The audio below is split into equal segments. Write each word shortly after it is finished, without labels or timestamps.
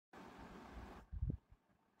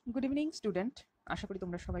Good evening student, আশা করি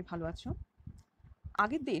তোমরা সবাই ভালো আছো।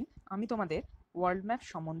 আগের দিন আমি তোমাদের ওয়ার্ল্ড ম্যাপ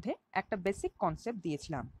সম্বন্ধে একটা বেসিক কনসেপ্ট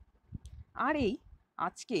দিয়েছিলাম, আর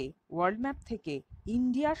আজকে ওয়ার্ল্ড ম্যাপ থেকে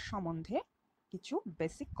ইন্ডিয়ার সম্বন্ধে কিছু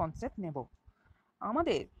বেসিক কনসেপ্ট নেব।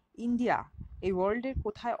 আমাদের ইন্ডিয়া এই ওয়ার্ল্ডের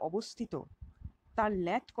কোথায় অবস্থিত, তার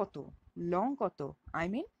ল্যাট কত, লং কত, আই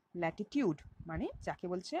মিন ল্যাটিটিউড মানে যাকে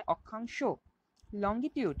বলছে অক্ষাংশ,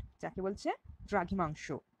 লঙ্গিটিউড যাকে বলছে দ্রাঘিমাংশ।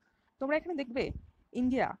 তোমরা এখানে দেখবে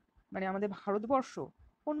ইন্ডিয়া মানে আমাদের ভারতবর্ষ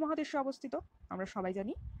কোন মহাদেশে অবস্থিত। আমরা সবাই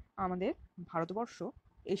জানি আমাদের ভারতবর্ষ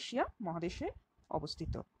এশিয়া মহাদেশে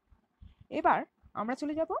অবস্থিত। এবার আমরা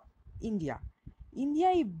চলে যাব ইন্ডিয়া। ইন্ডিয়া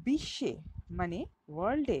এই বিশ্বে মানে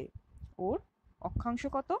ওয়ার্ল্ডে ওর অক্ষাংশ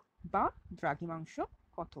কত বা দ্রাঘিমাংশ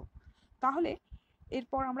কত। তাহলে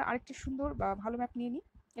এরপর আমরা আরেকটা সুন্দর বা ভালো ম্যাপ নিয়ে নিই।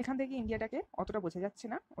 এখান থেকে ইন্ডিয়াটাকে অতটা বোঝা যাচ্ছে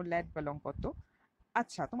না ওর ল্যাট বা লং কত।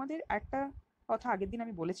 আচ্ছা, তোমাদের একটা কথা আগের দিন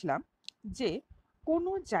আমি বলেছিলাম যে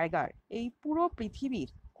কোনো জায়গার এই পুরো পৃথিবীর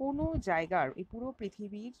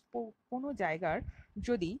কোনো জায়গার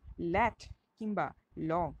যদি ল্যাট কিংবা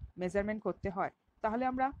লং মেজারমেন্ট করতে হয়, তাহলে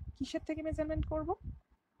আমরা কিসের থেকে মেজারমেন্ট করব?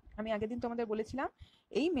 আমি আগের দিন তোমাদের বলেছিলাম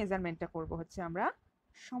এই মেজারমেন্টটা করব হচ্ছে আমরা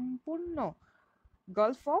সম্পূর্ণ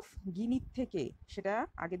গালফ অফ গিনির থেকে। সেটা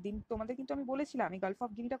আগের দিন তোমাদের কিন্তু আমি বলেছিলাম এই গালফ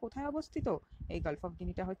অফ গিনিটা কোথায় অবস্থিত। এই গালফ অফ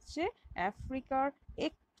গিনিটা হচ্ছে আফ্রিকার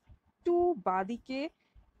একটু বাদিকে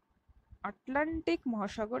আটলান্টিক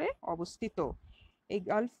মহাসাগরে অবস্থিত। এই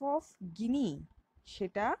গালফ অফ গিনি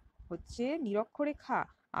সেটা হচ্ছে নিরক্ষরেখা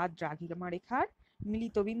আর দ্রাঘিমা রেখার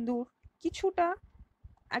মিলিত বিন্দুর কিছুটা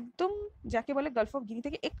একদম যাকে বলে গালফ অফ গিনি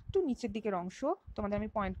থেকে একটু নিচের দিকের অংশ। তোমাদের আমি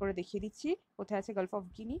পয়েন্ট করে দেখিয়ে দিচ্ছি কোথায় আছে গালফ অফ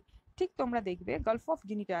গিনি। ঠিক তোমরা দেখবে গালফ অফ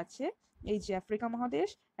গিনিটা আছে এই যে আফ্রিকা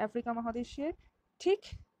মহাদেশের ঠিক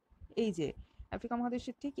এই যে আফ্রিকা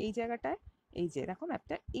মহাদেশের ঠিক এই জায়গাটায়। এই যে দেখো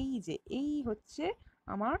ম্যাপটা, এই যে এই হচ্ছে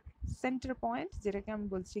আমার সেন্টার পয়েন্ট যেটাকে আমি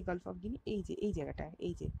বলছি গালফ অফ গিনি। এই যে এই জায়গাটায়,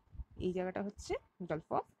 এই যে এই জায়গাটা হচ্ছে গালফ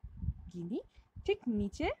অফ গিনি। ঠিক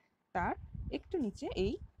নিচে, তার একটু নিচে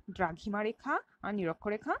এই দ্রাঘিমা রেখা আর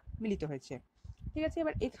নিরক্ষরেখা মিলিত হয়েছে। ঠিক আছে,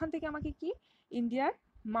 এবার এখান থেকে আমাকে কি ইন্ডিয়ার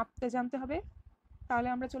মাপটা জানতে হবে। তাহলে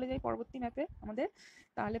আমরা চলে যাই পরবর্তী ম্যাপে আমাদের।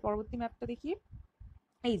 তাহলে পরবর্তী ম্যাপটা দেখি।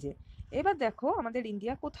 এই যে এবার দেখো আমাদের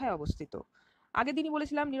ইন্ডিয়া কোথায় অবস্থিত। আগের দিনই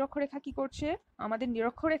বলেছিলাম নিরক্ষরেখা কি করছে। আমাদের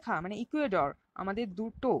নিরক্ষরেখা মানে ইকুয়েডর আমাদের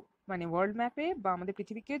দুটো মানে ওয়ার্ল্ড ম্যাপে বা আমাদের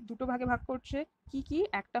পৃথিবীকে দুটো ভাগে ভাগ করছে। কি কি?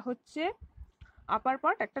 একটা হচ্ছে আপার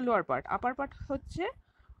পার্ট, একটা লোয়ার পার্ট। আপার পার্ট হচ্ছে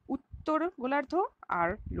উত্তর গোলার্ধ আর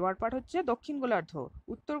লোয়ার পার্ট হচ্ছে দক্ষিণ গোলার্ধ।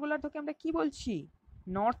 উত্তর গোলার্ধকে আমরা কি বলছি?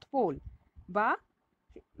 নর্থ পোল বা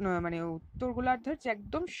মানে উত্তর গোলার্ধের যে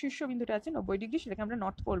একদম শীর্ষবিন্দুটা আছে 90 ডিগ্রি, সেটাকে আমরা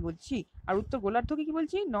নর্থ পোল বলছি। আর উত্তর গোলার্ধকে কি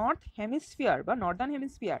বলছি? নর্থ হেমিস্ফিয়ার বা নর্দার্ন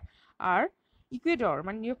হেমিস্ফিয়ার। আর ইকুয়েডর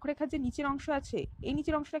মানে নিরক্ষরেখার যে নিচের অংশ আছে, এই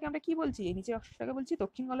নিচের অংশটাকে আমরা কি বলছি? এই নিচের অংশটাকে বলছি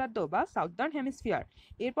দক্ষিণ গোলার্ধ বা সাউদার্ন হেমিস্ফিয়ার।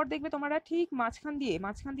 এরপর দেখবে তোমরা ঠিক মাঝখান দিয়ে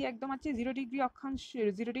একদম আছে 0 ডিগ্রি অক্ষাংশ,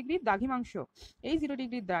 0 ডিগ্রি দ্রাঘিমাংশ। এই 0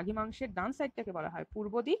 ডিগ্রি দ্রাঘিমাংশের ডান সাইডটাকে বলা হয়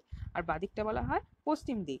পূর্ব দিক আর বাদিকটা বলা হয়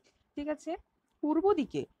পশ্চিম দিক। ঠিক আছে, পূর্ব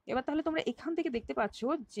দিকে। এবার তাহলে তোমরা এখান থেকে দেখতে পাচ্ছ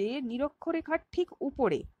যে নিরক্ষরেখার ঠিক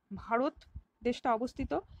উপরে ভারত দেশটা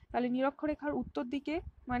অবস্থিত। তাহলে নিরক্ষরেখার উত্তর দিকে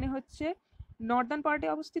মানে হচ্ছে নর্দার্ন পার্টে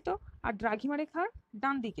অবস্থিত, আর দ্রাঘিমা রেখার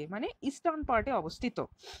ডান দিকে মানে ইস্টার্ন পার্টে অবস্থিত।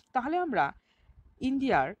 তাহলে আমরা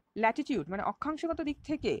ইন্ডিয়ার ল্যাটিটিউড মানে অক্ষাংশগত দিক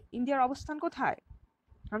থেকে ইন্ডিয়ার অবস্থান কোথায়?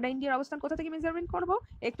 আমরা ইন্ডিয়ার অবস্থান কোথা থেকে মেজারমেন্ট করব?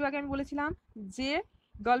 একটু আগে আমি বলেছিলাম যে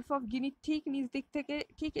গালফ অফ গিনির ঠিক নিচ দিক থেকে,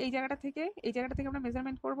 ঠিক এই জায়গাটা থেকে আমরা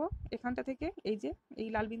মেজারমেন্ট করব। এখানটা থেকে এই যে এই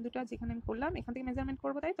লাল বিন্দুটা যেখানে আমি করলাম, এখান থেকে মেজারমেন্ট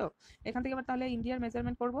করব, তাই তো? এখান থেকে আবার তাহলে ইন্ডিয়ার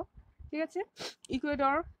মেজারমেন্ট করব। ঠিক আছে,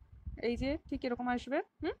 ইকুয়েডর এই যে ঠিক এরকম আসবে।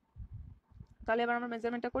 তাহলে এবার আমরা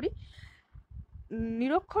মেজারমেন্টটা করি।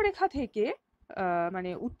 নিরক্ষরেখা থেকে মানে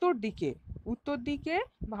উত্তর দিকে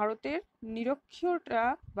ভারতের নিরক্ষটা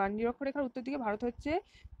বা নিরক্ষরেখার উত্তর দিকে ভারত হচ্ছে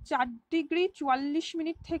 4 ডিগ্রি 44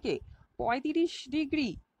 মিনিট থেকে 35 ডিগ্রি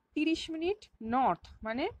 30 মিনিট নর্থ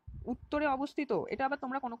মানে উত্তরে অবস্থিত। এটা আবার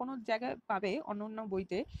তোমরা কোনো কোনো জায়গায় পাবে অন্য অন্য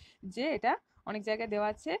বইতে, যে এটা অনেক জায়গায় দেওয়া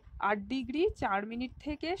আছে 8 ডিগ্রি 4 মিনিট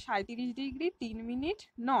থেকে 37 ডিগ্রি 3 মিনিট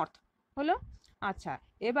নর্থ হলো। আচ্ছা,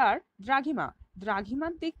 এবার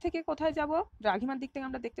দ্রাঘিমার দিক থেকে কোথায় যাব? দ্রাঘিমার দিক থেকে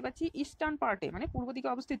আমরা দেখতে পাচ্ছি ইস্টার্ন পার্টে মানে পূর্ব দিকে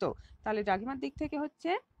অবস্থিত। তাহলে দ্রাঘিমার দিক থেকে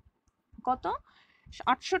হচ্ছে কত?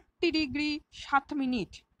 68 ডিগ্রি 7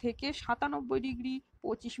 মিনিট থেকে 97 ডিগ্রি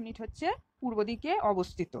 25 মিনিট হচ্ছে পূর্ব দিকে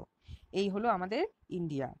অবস্থিত। এই হলো আমাদের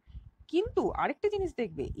ইন্ডিয়া। কিন্তু আরেকটা জিনিস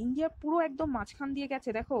দেখবে, ইন্ডিয়া পুরো একদম মাঝখান দিয়ে গেছে।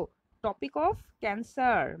 দেখো টপিক অফ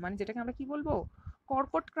ক্যান্সার মানে যেটাকে আমরা কি বলবো,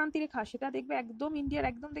 কর্কট ক্রান্তি রেখা, সেটা দেখবে একদম ইন্ডিয়ার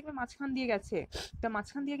একদম দেখবে মাঝখান দিয়ে গেছে। তা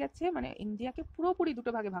মাঝখান দিয়ে গেছে মানে ইন্ডিয়াকে পুরোপুরি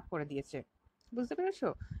দুটো ভাগে ভাগ করে দিয়েছে। বুঝতে পেরেছো?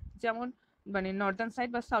 যেমন মানে নর্দার্ন সাইড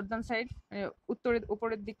বা সাউদার্ন সাইড, মানে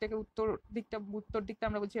উপরের দিকটাকে উত্তর দিকটা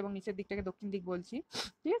আমরা বলছি এবং নিচের দিকটাকে দক্ষিণ দিক বলছি,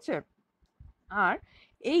 ঠিক আছে। আর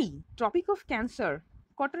এই ট্রপিক অফ ক্যান্সার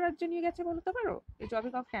কটা রাজ্য নিয়ে গেছে বলতে পারো? এই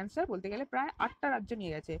ট্রপিক অফ ক্যান্সার বলতে গেলে প্রায় 8টা রাজ্য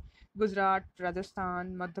নিয়ে গেছে। গুজরাট, রাজস্থান,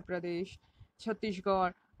 মধ্যপ্রদেশ,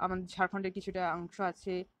 ছত্তিশগড়, আমাদের ঝাড়খণ্ডের কিছুটা অংশ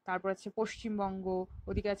আছে, তারপর আছে পশ্চিমবঙ্গ,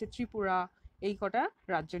 ওদিকে আছে ত্রিপুরা, এই কটা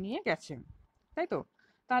রাজ্য নিয়ে গেছে, তাই তো।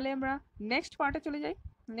 তাহলে আমরা নেক্সট পার্টে চলে যাই।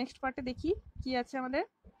 নেক্সট পার্টে দেখি কি আছে আমাদের।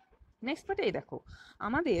 নেক্সট পার্টে এই দেখো,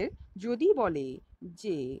 আমাদের যদি বলে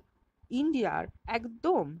যে ইন্ডিয়ার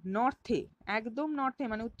একদম নর্থে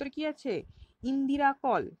মানে উত্তরে কি আছে, ইন্দিরা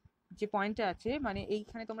কল যে পয়েন্টটা আছে, মানে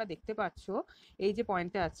এইখানে তোমরা দেখতে পাচ্ছ এই যে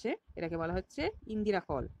পয়েন্টটা আছে, এটাকে বলা হচ্ছে ইন্দিরা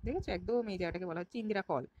কল, দেখেছো, একদম এই জায়গাটাকে বলা হচ্ছে ইন্দিরা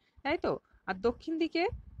কল, তাই তো। আর দক্ষিণ দিকে,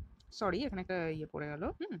 সরি এখানে একটা ইয়ে পড়ে গেল,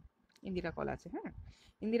 ইন্দিরা কল আছে, হ্যাঁ,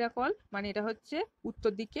 ইন্দিরা কল মানে এটা হচ্ছে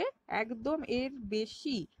উত্তর দিকে, একদম এর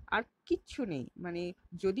বেশি আর কিচ্ছু নেই। মানে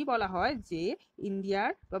যদি বলা হয় যে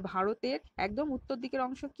ইন্ডিয়ার বা ভারতের একদম উত্তর দিকের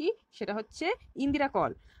অংশ কি, সেটা হচ্ছে ইন্দিরা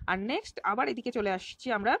কল। আর নেক্সট আবার এদিকে চলে আসছি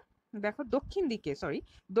আমরা, দেখো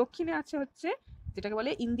দক্ষিণে আছে হচ্ছে যেটাকে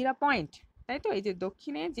বলে ইন্দিরা পয়েন্ট, তাই তো। এই যে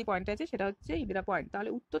দক্ষিণে যে পয়েন্টটা আছে সেটা হচ্ছে ইন্দিরা পয়েন্ট। তাহলে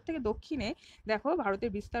উত্তর থেকে দক্ষিণে দেখো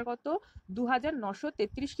ভারতের বিস্তার কত,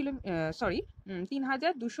 3214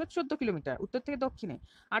 কিলোমিটার উত্তর থেকে দক্ষিণে।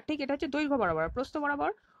 আর ঠিক এটা হচ্ছে দৈর্ঘ্য বরাবর, প্রস্থ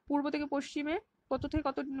বরাবর পূর্ব থেকে পশ্চিমে কত থেকে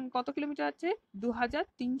কত কত কিলোমিটার আছে,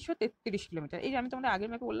 2333 কিলোমিটার। এই যে আমি তোমাদের আগের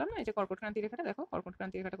ম্যাপে বললাম না, এই যে কর্কট ক্রান্তি রেখাটা, দেখো কর্কট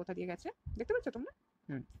ক্রান্তি রেখাটা কোথা দিয়ে গেছে, দেখতে পাচ্ছ তোমরা।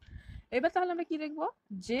 হুম এবার তাহলে আমরা কি দেখবো,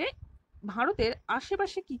 যে ভারতের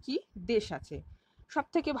আশেপাশে কি কি দেশ আছে। সব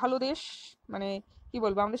থেকে ভালো দেশ, মানে কি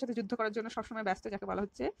বলবো, আমাদের সাথে যুদ্ধ করার জন্য সবসময় ব্যস্ত, যাকে বলা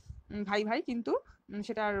হচ্ছে ভাই ভাই, কিন্তু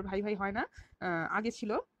সেটা আর ভাই ভাই হয় না, আগে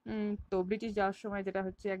ছিল। তো ব্রিটিশ যাওয়ার সময় যেটা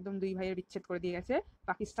হচ্ছে একদম দুই ভাইয়ের বিচ্ছেদ করে দিয়ে গেছে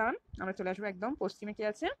পাকিস্তান। আমরা চলে আসবো একদম পশ্চিমে, কি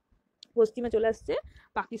আছে, পশ্চিমে চলে আসছে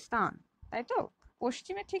পাকিস্তান, তাই তো।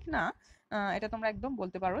 পশ্চিমে ঠিক না, এটা তোমরা একদম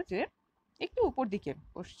বলতে পারো যে একটু উপর দিকে,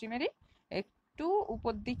 পশ্চিমেরই একটু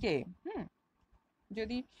উপর দিকে,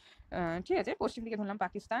 যদি ঠিক আছে, পশ্চিম দিকে ধরলাম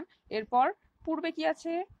পাকিস্তান। এরপর পূর্বে কি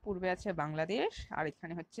আছে, পূর্বে আছে বাংলাদেশ, আর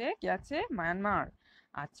এখানে হচ্ছে কি আছে, মায়ানমার।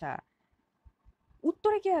 আচ্ছা,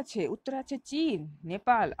 উত্তরে কে আছে, উত্তরে আছে চীন,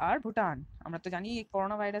 নেপাল আর ভুটান। আমরা তো জানি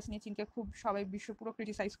করোনা ভাইরাস নিয়ে চীনকে খুব সবাই বিশ্ব পুরো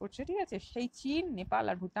ক্রিটিসাইজ করছে, ঠিক আছে, সেই চীন, নেপাল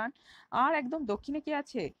আর ভুটান। আর একদম দক্ষিণে কে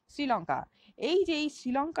আছে, শ্রীলঙ্কা। এই যে এই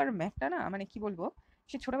শ্রীলঙ্কার ম্যাপটা না, মানে কি বলবো,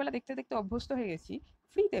 সে ছোটবেলা দেখতে দেখতে অভ্যস্ত হয়ে গেছি।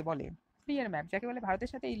 ফ্রিতে বলে, ফ্রি এর ম্যাপ যাকে বলে, ভারতের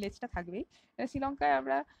সাথে এই লেজটা থাকবেই। শ্রীলঙ্কায়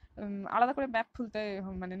আমরা আলাদা করে ম্যাপ খুলতে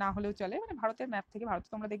মানে না হলেও চলে, মানে ভারতের ম্যাপ থেকে, ভারতে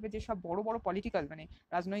তোমরা দেখবে যে সব বড় বড় পলিটিক্যাল মানে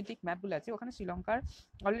রাজনৈতিক ম্যাপগুলো আছে, ওখানে শ্রীলঙ্কার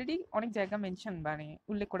অলরেডি অনেক জায়গা মেনশন মানে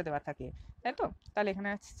উল্লেখ করে দেওয়া থাকে, তাই তো। তাহলে এখানে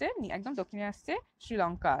আসছে একদম দক্ষিণে আসছে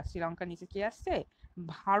শ্রীলঙ্কা, শ্রীলঙ্কার নিচে কি আসছে,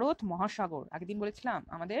 ভারত মহাসাগর। আগের দিন বলেছিলাম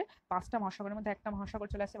আমাদের 5টা মহাসাগরের মধ্যে একটা মহাসাগর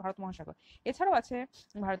চলে আসছে ভারত মহাসাগর। এছাড়াও আছে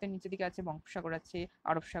ভারতের নিচের দিকে আছে বঙ্গোপসাগর আছে,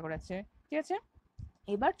 আরব সাগর আছে, ঠিক আছে।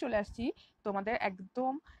 এবার চলে আসছি তোমাদের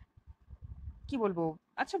একদম, কি বলবো,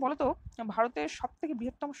 আচ্ছা বলো তো, ভারতের সব থেকে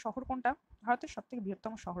বৃহত্তম শহর কোনটা? ভারতের সব থেকে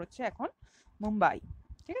বৃহত্তম শহর হচ্ছে এখন মুম্বাই,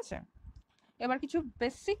 ঠিক আছে। এবার কিছু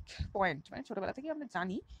বেসিক পয়েন্ট, মানে ছোটবেলা থেকে আমরা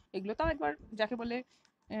জানি এগুলো, তাও একবার যাকে বলে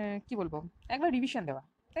কি বলবো, একবার রিভিশন দেওয়া,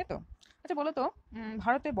 তাই তো। আচ্ছা বলো তো,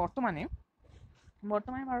 ভারতে বর্তমানে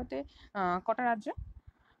বর্তমানে ভারতে কটা রাজ্য?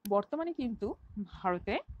 বর্তমানে কিন্তু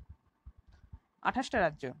ভারতে 28টা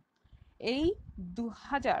রাজ্য। এই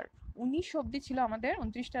 2019 অব্দি ছিল আমাদের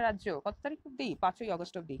 29টা রাজ্য, কত তারিখ অব্দি, 5ই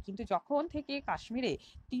আগস্ট অব্দি। কিন্তু যখন থেকে কাশ্মীরে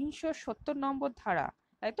 370 নম্বর ধারা,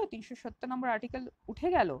 তাই তো, 370 নম্বর আর্টিকেল উঠে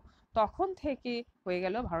গেল, তখন থেকে হয়ে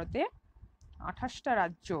গেল ভারতে 28টা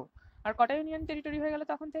রাজ্য। আর কটা ইউনিয়ন টেরিটরি হয়ে গেল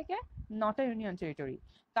তখন থেকে? 9টা ইউনিয়ন টেরিটরি।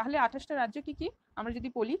 তাহলে 28টা রাজ্য কি কি আমরা যদি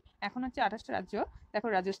বলি, এখন হচ্ছে 28টা রাজ্য। দেখো,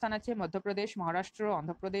 রাজস্থান আছে, মধ্যপ্রদেশ, মহারাষ্ট্র,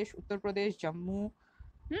 অন্ধ্রপ্রদেশ, উত্তরপ্রদেশ, জম্মু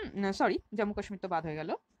কাশ্মীর তো বাদ হয়ে গেল,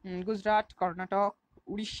 গুজরাট, কর্ণাটক,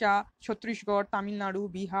 উড়িষ্যা, ছত্তিশগড়, তামিলনাড়ু,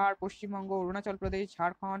 বিহার, পশ্চিমবঙ্গ, অরুণাচল প্রদেশ,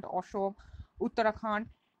 ঝাড়খণ্ড, অসম, উত্তরাখণ্ড,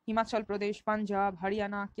 হিমাচল প্রদেশ, পাঞ্জাব,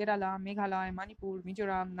 হরিয়ানা, কেরালা, মেঘালয়, মণিপুর,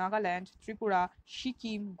 মিজোরাম, নাগাল্যান্ড, ত্রিপুরা,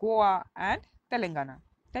 সিকিম, গোয়া অ্যান্ড তেলেঙ্গানা,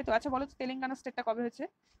 তাই তো। আচ্ছা বলো তো, তেলেঙ্গানা স্টেটটা কবে হয়েছে?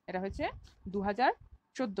 এটা হয়েছে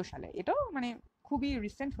 2014 সালে। এটাও মানে খুবই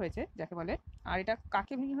রিসেন্ট হয়েছে যাকে বলে। আর এটা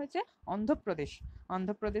কাকে ভেঙে হয়েছে? অন্ধ্রপ্রদেশ,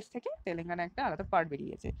 অন্ধ্রপ্রদেশ থেকে তেলেঙ্গানা একটা আলাদা পার্ট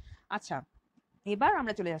বেরিয়েছে। আচ্ছা, এবার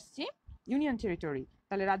আমরা চলে আসছি ইউনিয়ন টেরিটরি।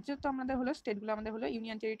 তাহলে রাজ্য তো আমাদের হলো, স্টেটগুলো আমাদের হলো,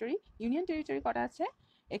 ইউনিয়ন টেরিটরি। ইউনিয়ন টেরিটরি কটা আছে?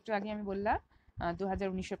 একটু আগে আমি বললাম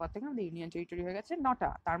 2019-এর পর থেকে আমাদের ইউনিয়ন টেরিটরি হয়ে গেছে 9টা।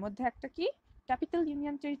 তার মধ্যে একটা কি, ক্যাপিটাল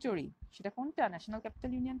ইউনিয়ন টেরিটরি। সেটা কোনটা? ন্যাশনাল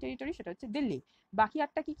ক্যাপিটাল ইউনিয়ন টেরিটরি, সেটা হচ্ছে দিল্লি। বাকি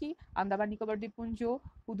 8টা কি কি? আন্দামান নিকোবর দ্বীপপুঞ্জ,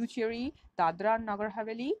 পুদুচেরি, দাদরা নগর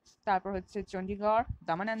হাভেলি, তারপর হচ্ছে চণ্ডীগড়,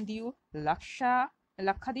 দামান অ্যান্ড দিউ,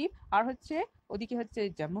 লাক্ষাদ্বীপ, আর হচ্ছে ওদিকে হচ্ছে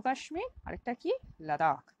জম্মু কাশ্মীর, আরেকটা কি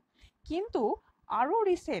লাদাখ। কিন্তু আরো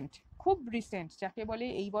রিসেন্ট, খুব রিসেন্ট, যাকে বলে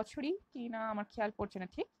এই বছরই কি না আমার খেয়াল পড়ছে না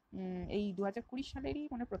ঠিক, এই 2020 সালেরই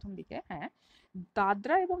মানে প্রথম দিকে, হ্যাঁ,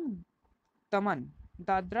 দাদরা এবং দমন,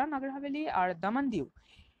 দাদরা নগর হাভেলি আর দমন দিউ,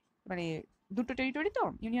 মানে দুটো টেরিটরি তো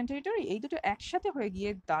ইউনিয়ন টেরিটরি, এই দুটো একসাথে হয়ে গিয়ে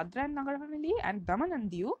দাদরা অ্যান্ড নগর হাভেলি অ্যান্ড দমন অ্যান্ড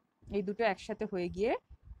দিউ, এই দুটো একসাথে হয়ে গিয়ে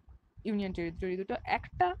ইউনিয়ন টেরিটরি দুটো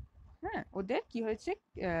একটা, হ্যাঁ, ওদের কি হয়েছে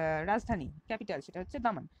রাজধানী ক্যাপিটাল সেটা হচ্ছে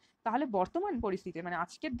দামান। তাহলে বর্তমান পরিস্থিতি মানে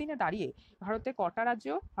আজকের দিনে দাঁড়িয়ে ভারতে কটা রাজ্য?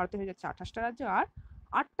 ভারতে হয়ে যাচ্ছে 28টা রাজ্য আর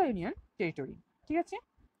 8টা ইউনিয়ন টেরিটরি। ঠিক আছে,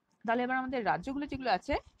 তাহলে এবার আমাদের রাজ্যগুলো যেগুলো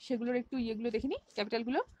আছে সেগুলোর একটু ইয়েগুলো দেখিনি,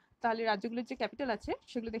 ক্যাপিটালগুলো। তাহলে রাজ্যগুলোর যে ক্যাপিটাল আছে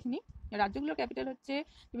সেগুলো দেখিনি। রাজ্যগুলোর ক্যাপিটাল হচ্ছে,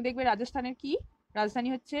 তুমি দেখবে রাজস্থানের কি রাজধানী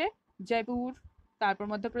হচ্ছে জয়পুর, তারপর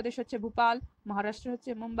মধ্যপ্রদেশ হচ্ছে ভোপাল, মহারাষ্ট্র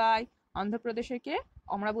হচ্ছে মুম্বাই, অন্ধ্রপ্রদেশের কে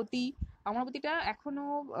অমরাবতী। অমরাবতীটা এখনো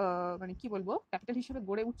মানে কি বলবো ক্যাপিটাল হিসেবে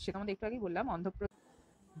গড়ে উঠছে, তোমাদের একটু আগেই বললাম অন্ধ্রপ্রদেশ।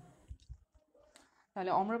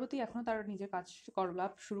 তাহলে অমরাবতী এখনো তার নিজের কাজ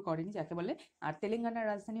কর্মলাভ শুরু করেনি যাকে বলে। আর তেলেঙ্গানার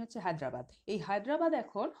রাজধানী হচ্ছে হায়দ্রাবাদ। এই হায়দ্রাবাদ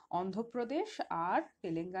এখন অন্ধ্রপ্রদেশ আর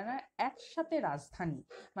তেলেঙ্গানার একসাথে রাজধানী,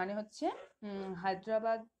 মানে হচ্ছে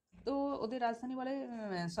হায়দ্রাবাদ তো ওদের রাজধানী বলে,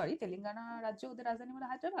 সরি, তেলেঙ্গানা রাজ্য ওদের রাজধানী বলে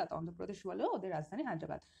হায়দ্রাবাদ, অন্ধ্রপ্রদেশ বলেও ওদের রাজধানী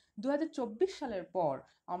হায়দ্রাবাদ। 2024 সালের পর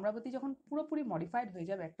অমরাবতী যখন পুরোপুরি মডিফাইড হয়ে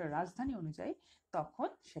যাবে একটা রাজধানী অনুযায়ী, তখন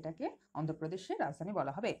সেটাকে অন্ধ্রপ্রদেশের রাজধানী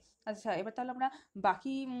বলা হবে। আচ্ছা, এবার তাহলে আমরা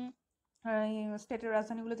বাকি স্টেটের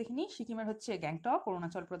রাজধানীগুলো দেখে নিই। সিকিমের হচ্ছে গ্যাংটক,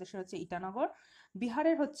 অরুণাচল প্রদেশের হচ্ছে ইটানগর,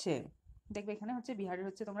 বিহারের হচ্ছে, দেখবে এখানে হচ্ছে বিহারের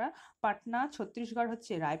হচ্ছে তোমরা পাটনা, ছত্তিশগড়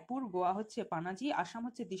হচ্ছে রায়পুর, গোয়া হচ্ছে পানাজি, আসাম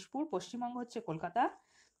হচ্ছে দিসপুর, পশ্চিমবঙ্গ হচ্ছে কলকাতা,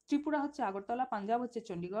 ত্রিপুরা হচ্ছে আগরতলা, পাঞ্জাব হচ্ছে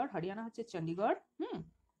চণ্ডীগড়, হরিয়ানা হচ্ছে চণ্ডীগড়,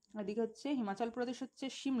 এদিকে হচ্ছে হিমাচল প্রদেশ হচ্ছে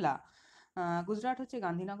সিমলা, গুজরাট হচ্ছে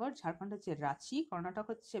গান্ধীনগর, ঝাড়খণ্ড হচ্ছে রাঁচি, কর্ণাটক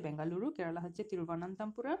হচ্ছে বেঙ্গালুরু, কেরালা হচ্ছে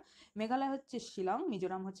তিরুবনন্তপুরম, মেঘালয় হচ্ছে শিলং,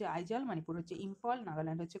 মিজোরাম হচ্ছে আইজল, মণিপুর হচ্ছে ইম্ফল,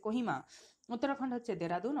 নাগাল্যান্ড হচ্ছে কোহিমা, উত্তরাখণ্ড হচ্ছে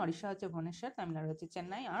দেরাদুন, ওড়িশা হচ্ছে ভুবনেশ্বর, তামিলনাড়ু হচ্ছে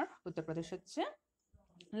চেন্নাই, আর উত্তরপ্রদেশ হচ্ছে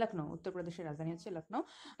লখনৌ। উত্তরপ্রদেশের রাজধানী হচ্ছে লখনৌ।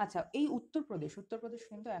 আচ্ছা, এই উত্তরপ্রদেশ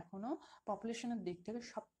কিন্তু এখনো পপুলেশনের দিক থেকে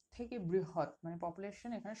সব থেকে বৃহৎ, মানে পপুলেশন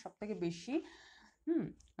এখানে সব থেকে বেশি।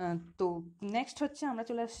 তো নেক্সট হচ্ছে আমরা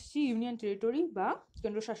চলে আসছি ইউনিয়ন টেরিটরি বা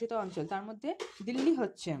কেন্দ্রশাসিত অঞ্চল। তার মধ্যে দিল্লি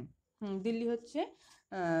হচ্ছে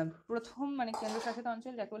প্রথম মানে কেন্দ্রশাসিত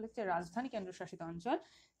অঞ্চল, যাকে বলা হচ্ছে রাজধানী কেন্দ্রশাসিত অঞ্চল,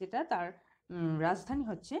 যেটা তার রাজধানী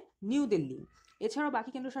হচ্ছে নিউ দিল্লি। এছাড়াও বাকি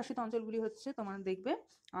কেন্দ্রশাসিত অঞ্চলগুলি হচ্ছে তোমার দেখবে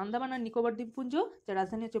আন্দামান আর নিকোবর দ্বীপপুঞ্জ, যার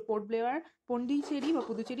রাজধানী হচ্ছে পোর্ট ব্লেয়ার, পন্ডিচেরি বা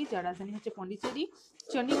পুদুচেরি, যার রাজধানী হচ্ছে পন্ডিচেরি,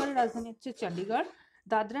 চণ্ডীগড়ের রাজধানী হচ্ছে Chandigarh,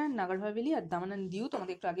 Dadra and Nagar Haveli R Daman and দিউ,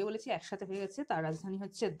 তোমাদের একটু আগে বলেছি একসাথে হয়ে গেছে, তার রাজধানী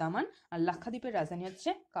হচ্ছে দামান, আর লাক্ষাদ্বীপের রাজধানী হচ্ছে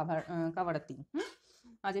কাভারাতি।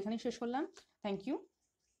 আজ এখানেই শেষ করলাম। Thank you.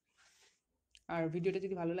 আর ভিডিওটা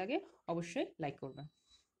যদি ভালো লাগে অবশ্যই লাইক করবে।